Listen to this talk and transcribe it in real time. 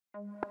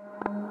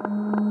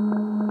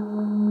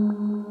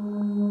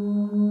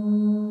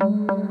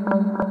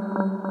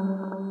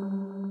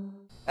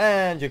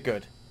And you're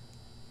good.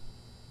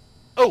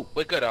 Oh,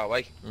 we're good, are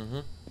we? Mm-hmm.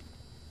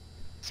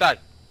 So,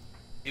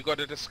 you've got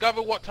to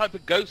discover what type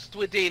of ghost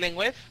we're dealing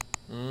with.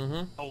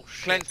 Mm-hmm. Oh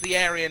shit. Cleanse the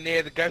area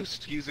near the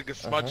ghost using a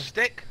smudge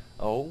stick.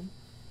 Oh.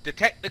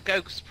 Detect the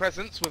ghost's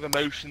presence with a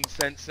motion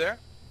sensor.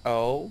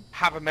 Oh.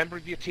 Have a member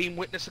of your team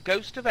witness a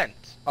ghost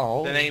event.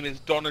 Oh. The name is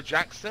Donna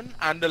Jackson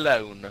and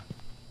alone.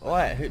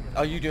 Alright,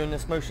 are you doing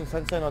this motion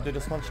sensor and I'll do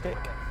the smudge stick?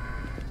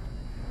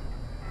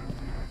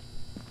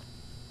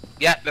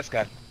 Yeah, let's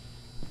go.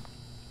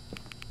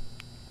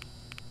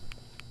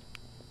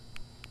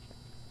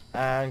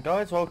 And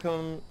guys,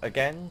 welcome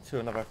again to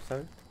another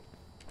episode.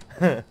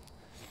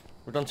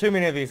 We've done too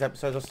many of these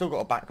episodes. I've still got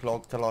a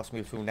backlog to last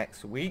me through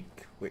next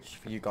week, which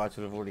for you guys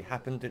would have already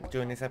happened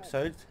during this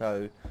episode.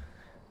 So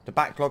the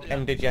backlog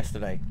ended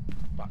yesterday.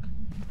 Fuck.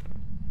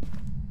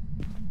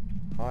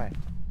 Hi.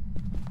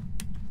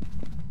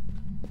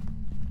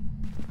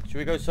 Should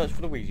we go search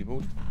for the Ouija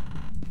board?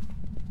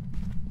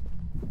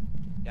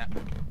 Yeah.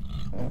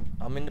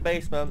 I'm in the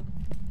basement.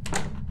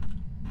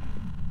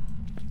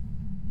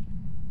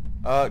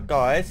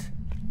 Guys.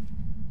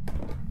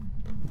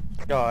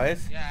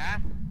 Yeah?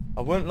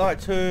 I wouldn't like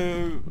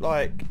to,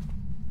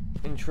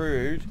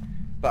 intrude,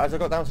 but as I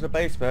got down to the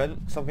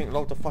basement, something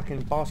lobbed a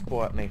fucking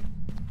basketball at me.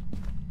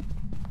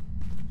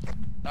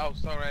 Oh,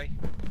 sorry.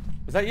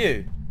 Was that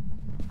you?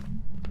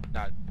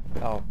 No.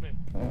 Oh.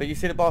 But you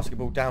see the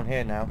basketball down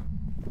here now.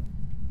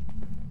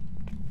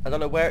 I don't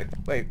know where...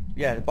 Wait,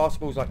 yeah, the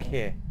basketball's like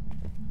here.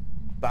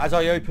 But as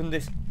I opened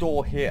this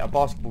door here, a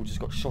basketball just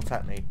got shot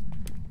at me.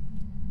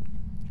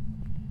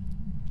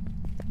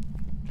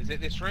 Is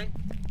it this room?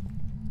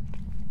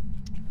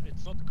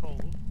 It's not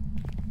cold.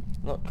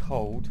 Not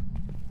cold.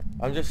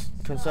 I'm just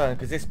concerned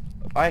because this...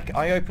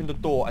 I opened the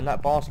door and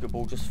that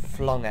basketball just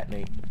flung at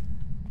me.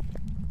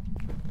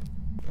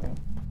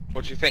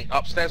 What do you think?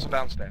 Upstairs or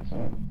downstairs?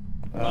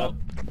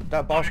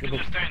 That basketball... We can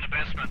just stay in the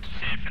basement to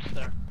see if it's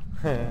there.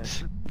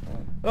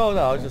 Oh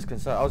no, I was just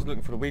concerned. I was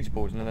looking for the Ouija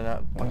board and then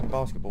that fucking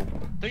basketball.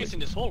 I think it's in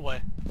this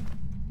hallway.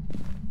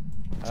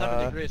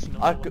 7 degrees in the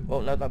hallway. Oh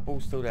no, that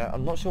ball's still there.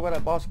 I'm not sure where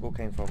that basketball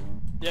came from.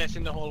 Yeah, it's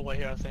in the hallway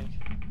here, I think.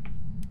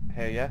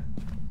 Here, yeah?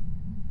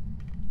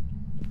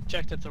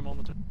 Check the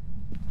thermometer.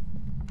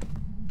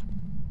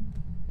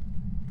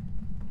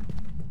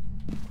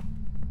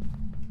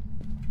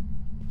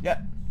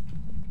 Yeah.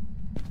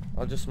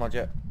 I'll just smudge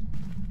it.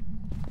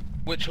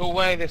 Which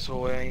hallway? This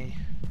hallway.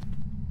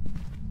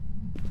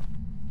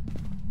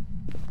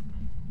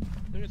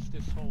 There is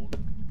this hole.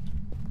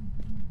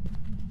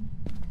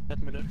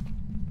 Let me look.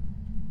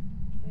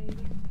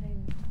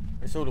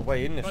 It's all the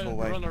way in this Try to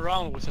hallway. run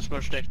around with the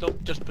smudge stick,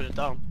 don't just put it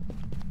down.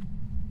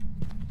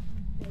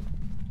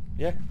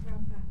 Yeah?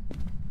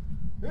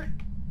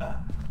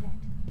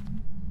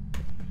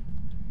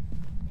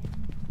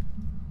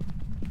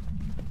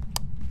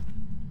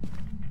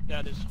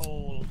 Yeah, this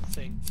whole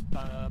thing.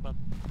 But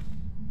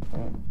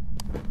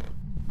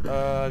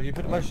You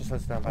put the motion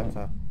sensor down,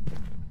 Banterr.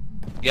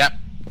 Yep.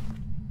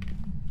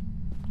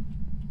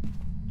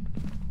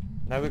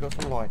 Now we've got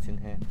some light in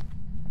here.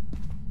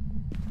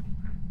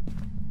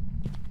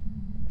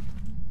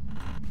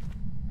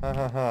 Ha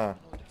ha ha.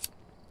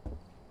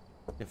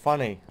 You're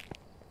funny.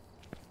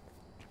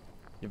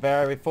 You're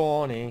very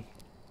funny.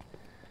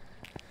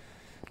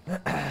 we need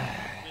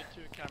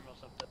 2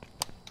 cameras up there.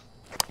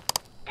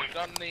 We've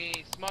done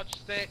the smudge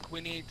stick.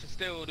 We need to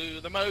still do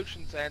the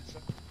motion sensor.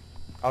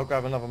 I'll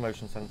grab another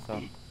motion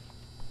sensor.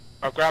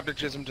 I've grabbed a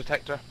jism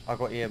detector. I've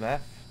got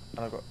EMF and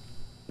I've got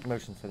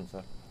motion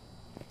sensor.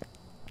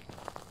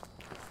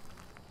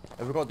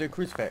 Have we got to do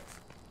crucifix?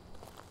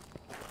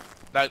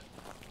 No.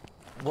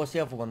 What's the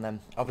other one then?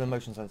 Other than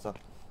motion sensor?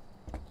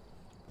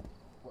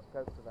 What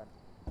ghost event?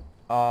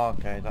 Oh,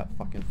 okay, that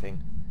fucking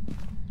thing.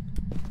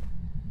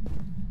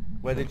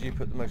 Where did you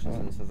put the motion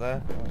sensor?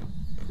 There?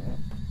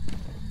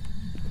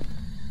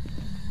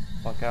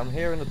 Okay, I'm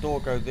hearing the door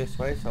go this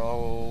way, so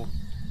I'll...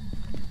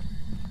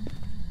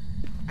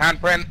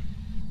 Handprint.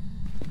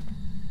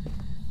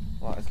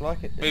 Right, it's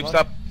like it... Moves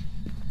up.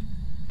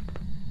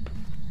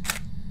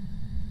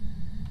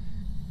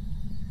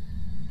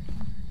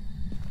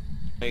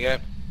 There you go.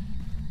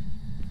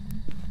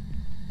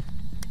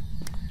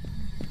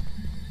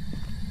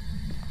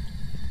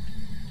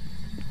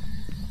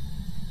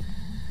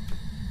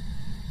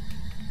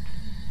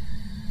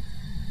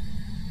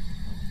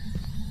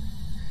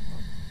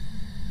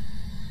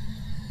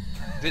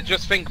 Is it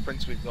just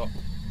fingerprints we've got?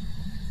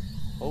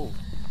 Oh.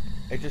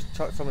 It just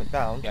chucked something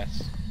down?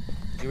 Yes.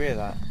 Did you hear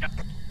that? Yep.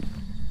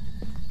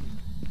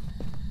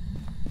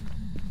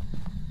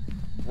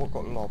 What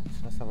got lobbed?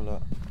 Let's have a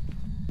look.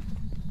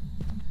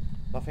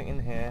 Nothing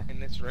in here. In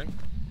this room.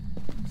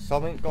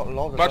 Something got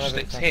lobbed. Smudge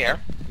stick's here.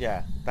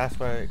 Yeah, that's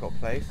where it got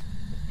placed.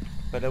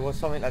 But there was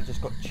something that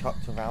just got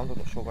chucked around. I'm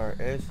not sure where it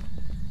is.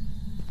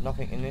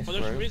 Nothing in this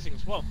there's room. freezing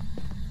as well.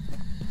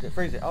 Did it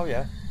freeze it? Oh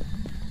yeah.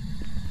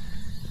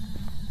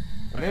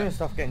 I'm Oh, hearing yeah.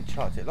 stuff getting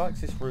chucked. It likes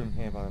this room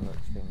here by the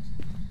looks of things.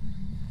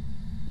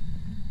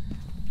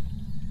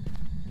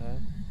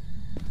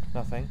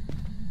 Nothing.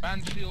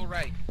 Banshee or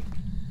Wraith?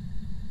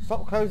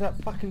 Stop closing that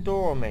fucking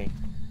door on me.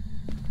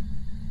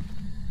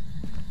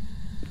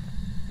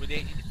 With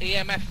the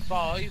EMF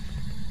 5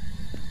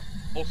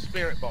 or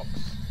Spirit Box?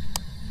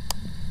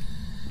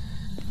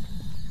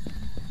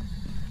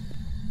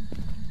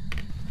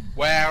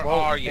 Where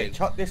are you?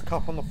 Chuck this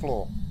cup on the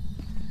floor.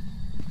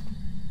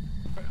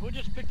 Who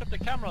just picked up the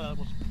camera that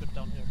was put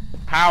down here?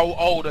 How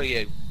old are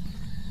you?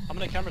 How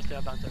many cameras do you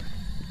have down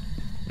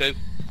there? 2.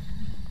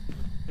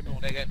 Give me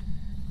one. There you go.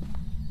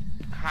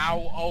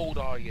 How old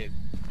are you?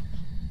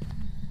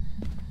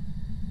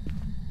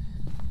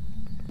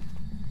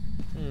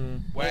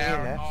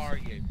 Where are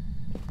you?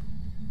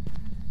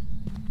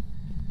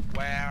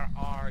 Where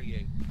are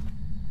you?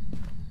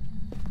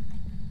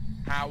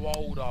 How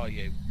old are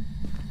you?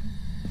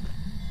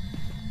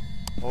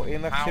 Or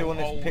EMF 2 on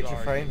this picture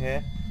frame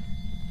here.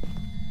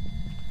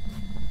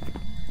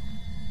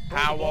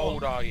 How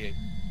old are you?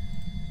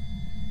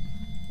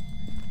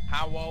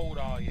 How old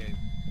are you?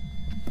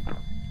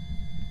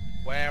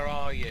 Where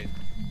are you?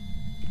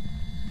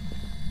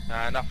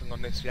 Nah, nothing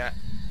on this yet.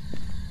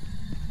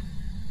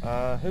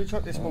 Who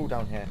chucked this ball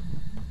down here?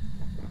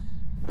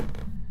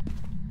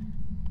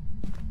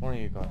 One of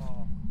you guys.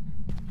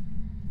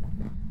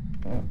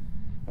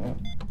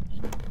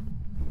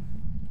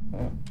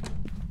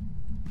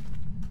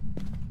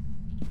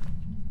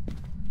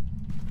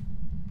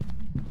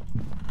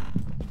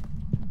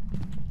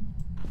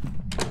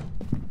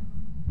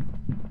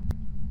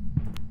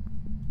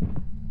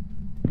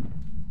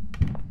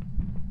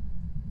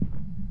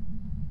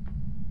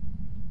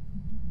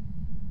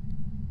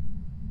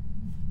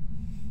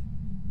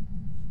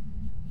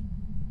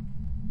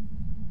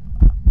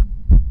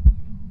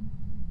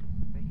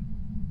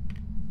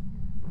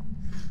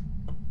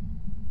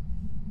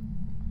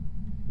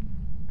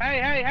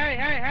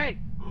 Hey!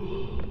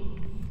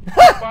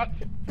 Fuck.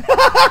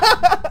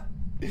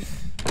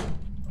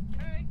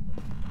 Hey.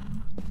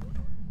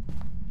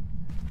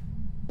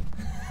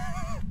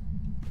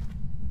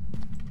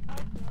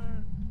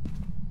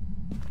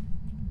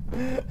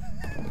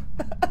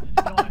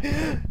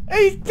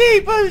 He's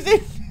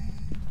deposing!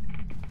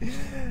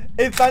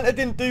 If Banterr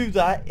didn't do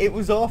that, it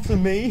was after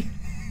me.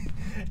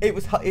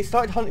 It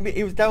started hunting me.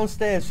 It was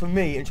downstairs for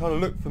me and trying to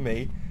look for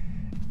me.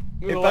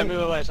 Move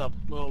away, Sam.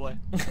 Move away.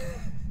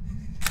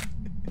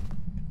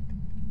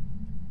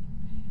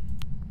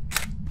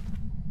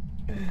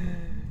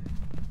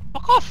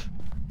 Fuck off!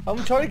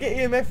 I'm trying to get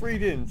EMF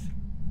readings.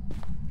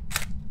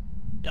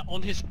 Yeah,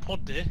 on his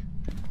body.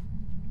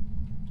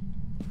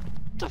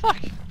 What the fuck?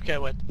 Okay,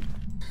 wait.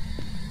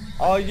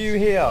 Are you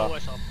here? Move away,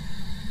 Sam.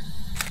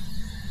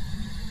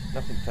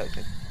 Nothing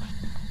detected.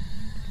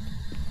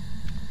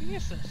 Who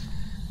is this?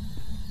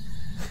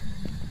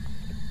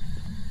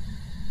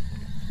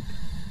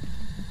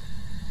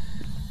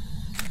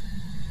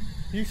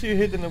 You two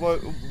hid in the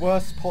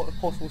worst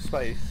possible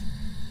space.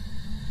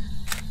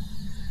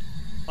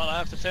 Well, I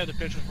have to save the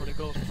pictures for the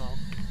ghost now.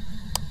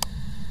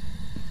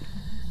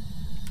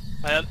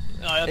 I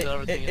had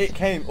everything. It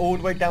came all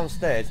the way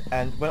downstairs,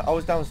 and when I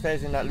was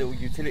downstairs in that little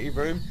utility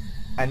room,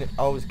 and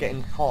I was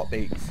getting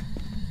heartbeats.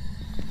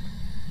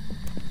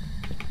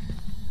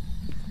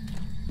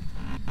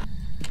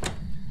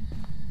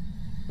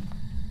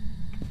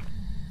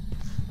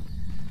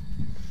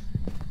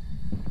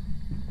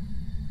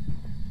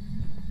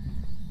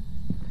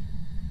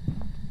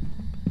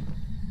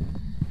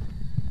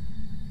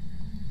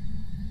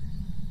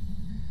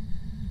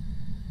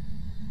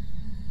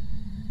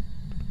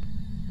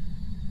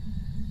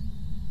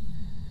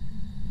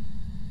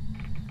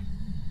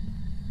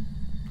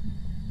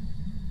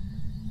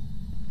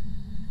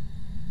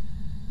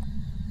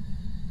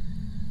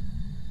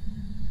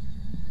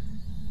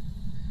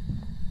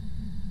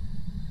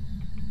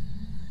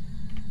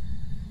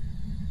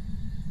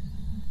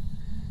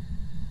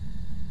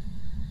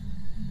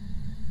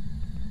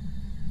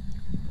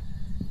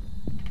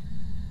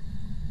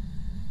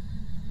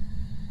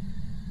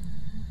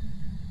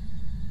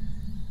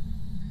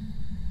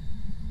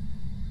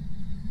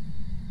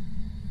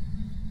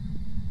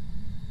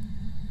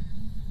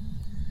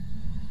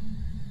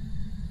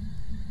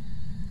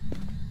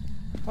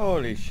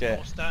 Holy shit. I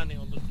was standing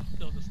on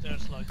the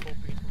stairs like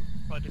hoping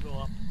to try to go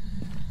up.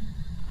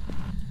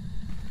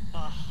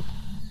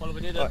 Well,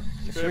 we need a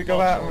should we go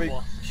out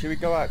and should we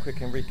go out quick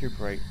and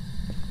recuperate?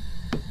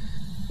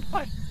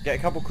 Why? Get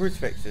a couple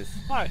crucifixes.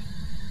 Why?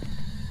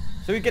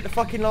 So we get the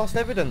fucking last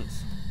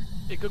evidence.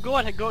 You could go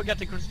and go get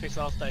the crucifix,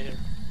 I'll stay here.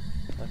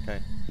 Okay.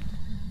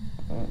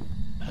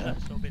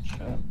 So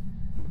bitch.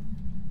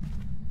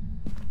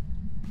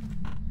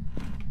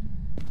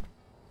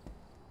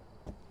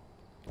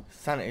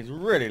 Sanity is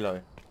really low.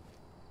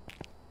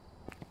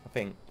 I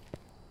think.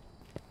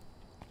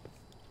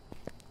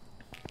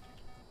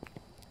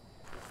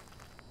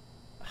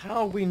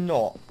 How have we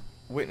not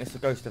witnessed a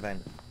ghost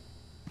event?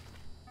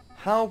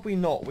 How have we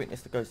not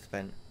witnessed a ghost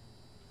event?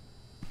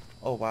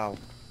 Oh wow.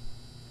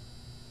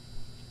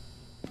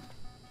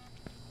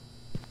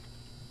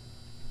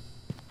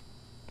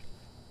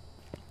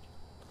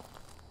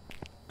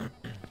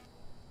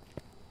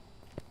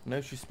 No,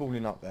 she's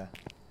spawning up there.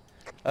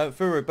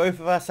 Furu, both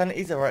of our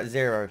sanities are at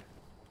 0.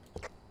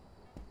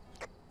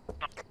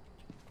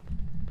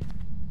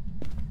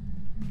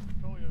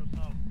 Show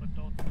yourself, but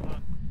don't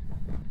run.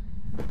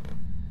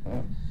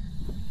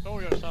 Show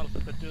yourself,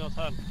 but do not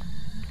run.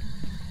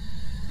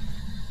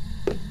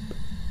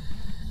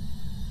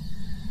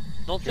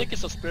 Don't think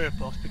it's a spirit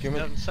box because you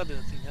haven't said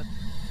anything yet.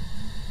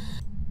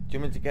 Do you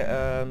want me to get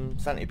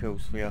sanity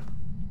pills for you?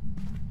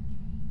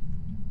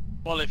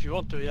 Well, if you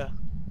want to, yeah.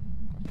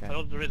 Okay. I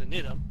don't really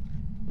need them.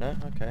 No?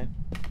 Okay.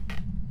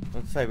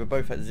 Let's say we're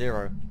both at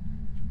 0.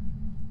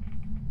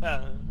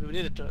 Yeah, we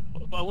need it to...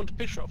 I want a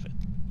picture of it.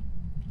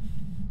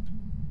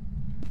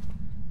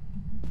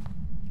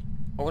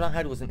 All I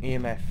had was an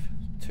EMF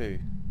 2.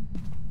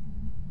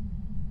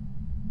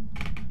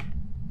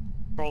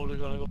 Probably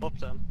gonna go up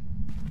then.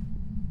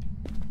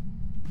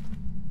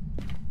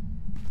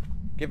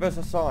 Give us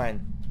a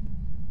sign.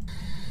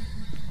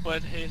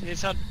 But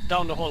he's had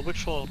down the hall.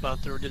 Which hall,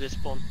 Banterr, did he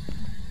spawn?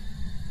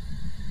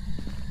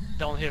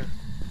 Down here.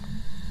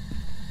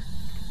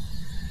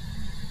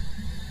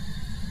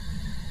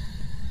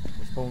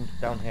 He spawned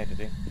down here, did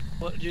he?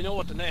 Well, do you know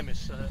what the name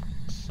is,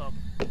 Sub?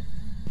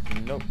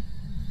 Nope.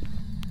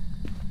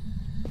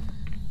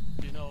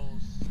 Do you know...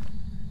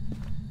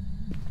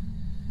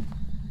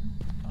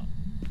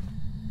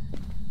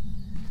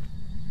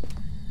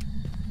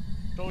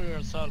 Show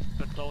yourself,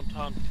 but don't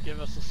hunt. Give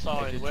us a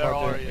sign. Where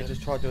are you? I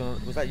just tried doing...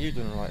 Was that you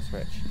doing the light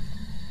switch?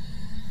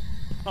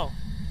 Oh.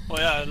 Oh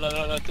yeah,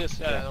 like this.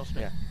 Yeah, that was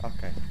me. Yeah,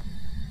 okay.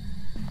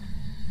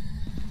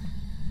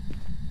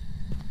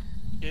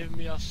 Give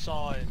me a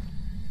sign.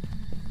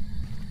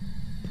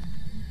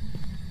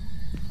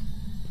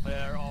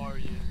 Where are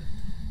you?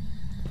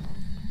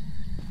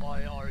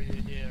 Why are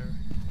you here?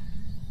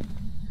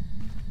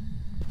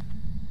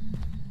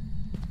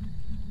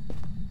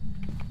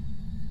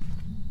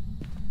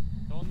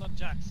 Donut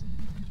Jackson.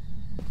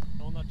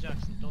 Donut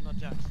Jackson. Donut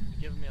Jackson.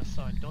 Give me a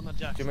sign. Donut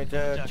Jackson. Do you want me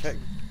to check? Do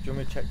you want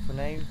me to check for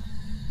name?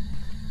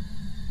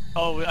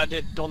 Oh, I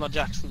did Donut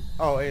Jackson.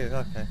 Oh, it is,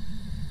 okay.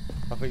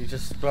 I thought you were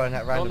just blowing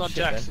that random Donut shit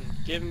Jackson, then.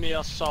 give me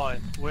a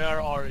sign. Where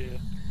are you?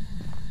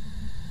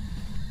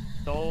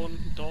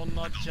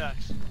 Donut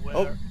Jackson, where?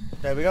 Oh,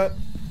 there we go.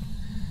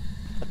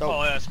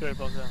 Oh yeah, spirit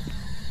box then.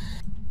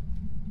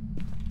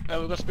 Yeah,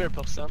 we got spirit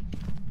box then.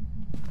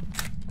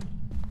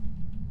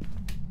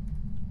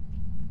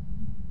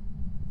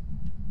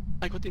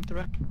 I got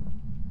interact.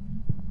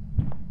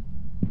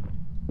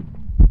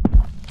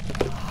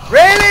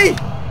 Really?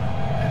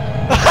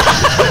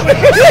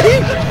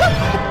 Really?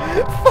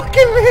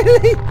 Fucking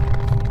really?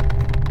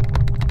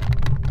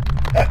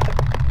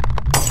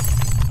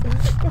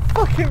 A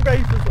fucking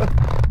rape as well.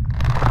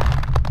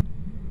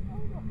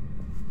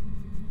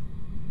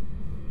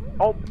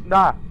 Oh,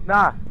 nah.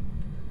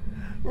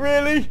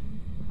 Really?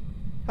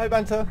 Hey,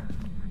 Banterr.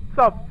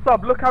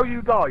 Sub, look how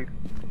you died.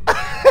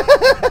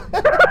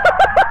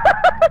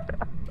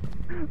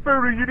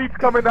 Furu, you need to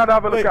come in and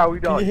have a look how he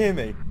died. Can you hear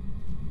me?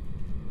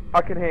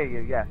 I can hear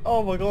you, yeah.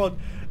 Oh my god.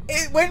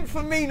 It went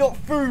for me, not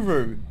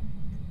Furu.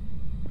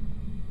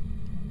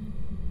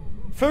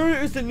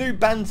 Furu is the new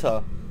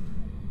Banterr.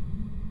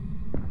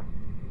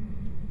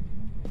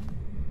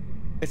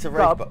 It's a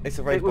race. It's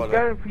a race. It was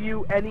going for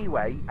you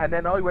anyway, and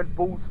then I went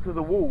balls to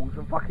the walls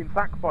and fucking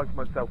sacrificed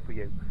myself for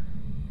you.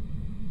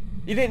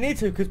 You didn't need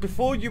to, because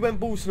before you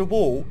went balls to the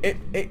wall,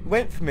 it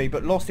went for me,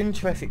 but lost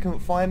interest. It couldn't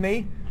find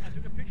me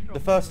the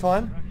first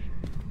time.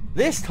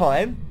 This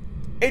time,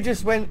 it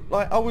just went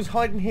like I was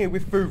hiding here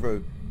with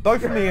Furu.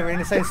 Both of me are in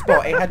the same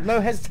spot. It had no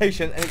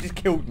hesitation, and it just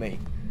killed me.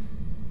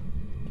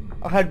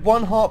 I had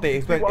one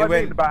heartbeat. It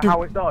went about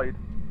how it died.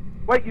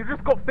 Wait, you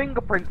just got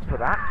fingerprints for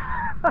that?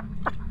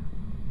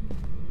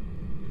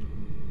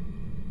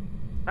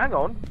 Hang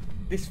on.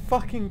 This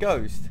fucking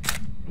ghost.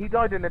 He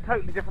died in a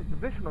totally different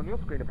position on your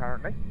screen,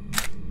 apparently.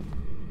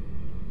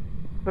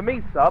 For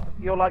me, Sub,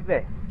 you're like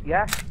this,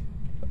 yeah?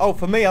 Oh,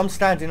 for me, I'm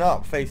standing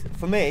up.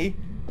 For me,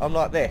 I'm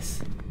like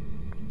this.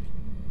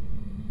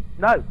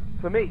 No,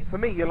 for me,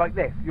 you're like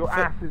this. Your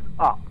ass is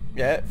up.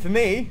 Yeah, for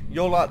me,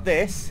 you're like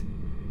this,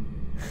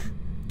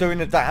 doing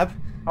a dab.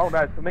 Oh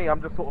no, for me,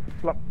 I'm just sort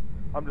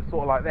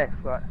of like this.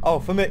 Like. Oh,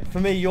 for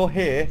me, you're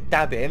here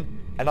dabbing,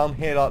 and I'm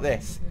here like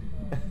this.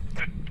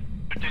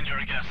 Continue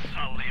your guess.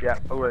 I'll leave. Yeah,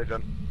 already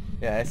done.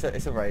 Yeah, it's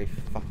a very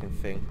fucking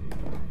thing.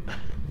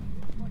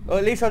 Well,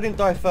 at least I didn't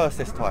die first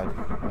this time.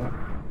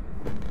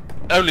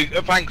 Only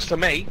thanks to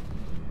me.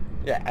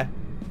 Yeah.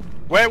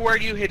 Where were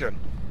you hidden?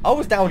 I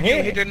was down here.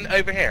 You hidden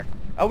over here?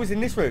 I was in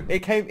this room. It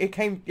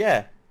came,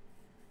 yeah.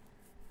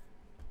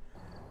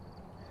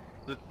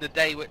 The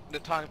day with the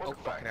time. Oh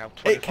fucking hell!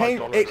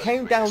 It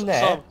came down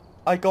there.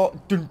 I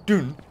got dun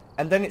dun,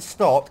 and then it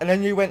stopped, and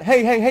then you went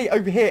hey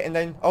over here, and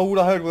then all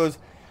I heard was,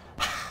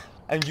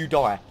 and you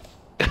die.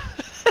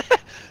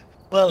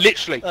 Well,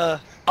 literally,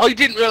 I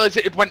didn't realise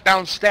it went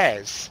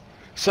downstairs.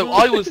 So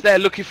I was there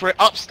looking for it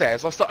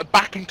upstairs. I started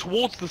backing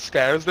towards the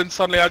stairs, then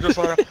suddenly I just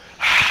like,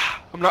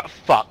 I'm like,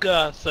 fuck.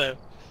 Yeah, so,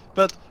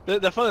 but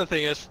The funny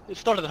thing is, it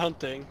started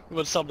hunting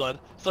when Sub died.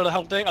 Started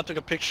hunting, I took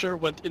a picture,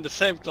 went in the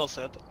same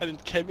closet, and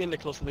it came in the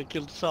closet and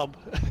killed Sub.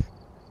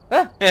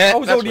 Huh? Yeah, I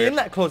was that's already weird. in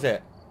that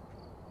closet.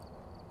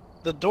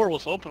 The door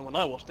was open when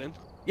I walked in.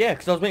 Yeah,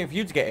 because I was waiting for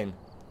you to get in.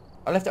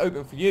 I left it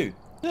open for you.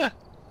 Yeah.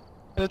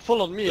 And it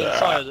followed me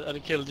inside and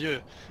it killed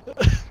you.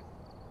 I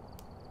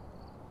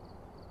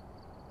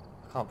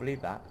can't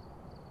believe that.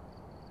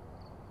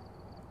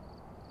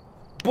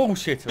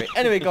 Bullshittery.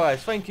 Anyway,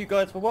 guys, thank you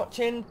guys for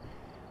watching.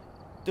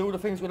 Do all the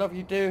things we love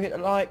you do. Hit the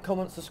like,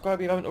 comment, subscribe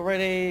if you haven't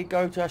already.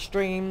 Go to our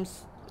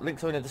streams.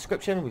 Links are in the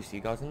description. We'll see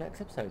you guys in the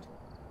next episode.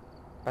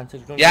 Banterr, do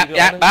you want to Yeah, do the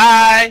yeah,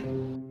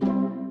 island? bye!